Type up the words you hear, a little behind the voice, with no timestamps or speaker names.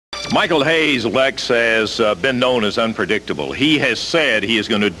Michael Hayes, Lex, has been known as unpredictable. He has said he is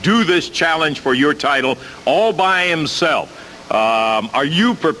going to do this challenge for your title all by himself. Are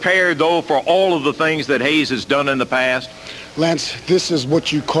you prepared, though, for all of the things that Hayes has done in the past? Lance, this is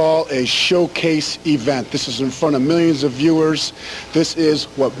what you call a showcase event. This is in front of millions of viewers. This is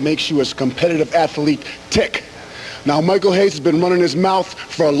what makes you as a competitive athlete tick. Now, Michael Hayes has been running his mouth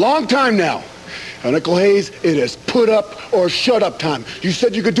for a long time now. And Michael Hayes, it is put up or shut up time. You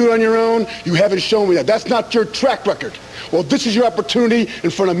said you could do it on your own. You haven't shown me that. That's not your track record. Well, this is your opportunity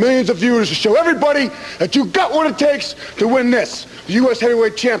in front of millions of viewers to show everybody that you got what it takes to win this, the U.S.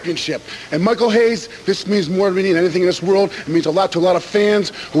 Heavyweight Championship. And Michael Hayes, this means more to me than anything in this world. It means a lot to a lot of fans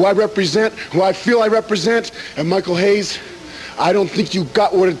who I represent, who I feel I represent. And Michael Hayes, I don't think you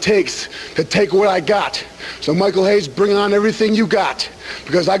got what it takes to take what I got. So Michael Hayes, bring on everything you got,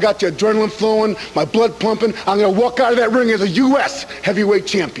 because I got the adrenaline flowing, my blood pumping. I'm going to walk out of that ring as a U.S. Heavyweight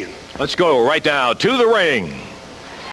Champion. Let's go right now to the ring.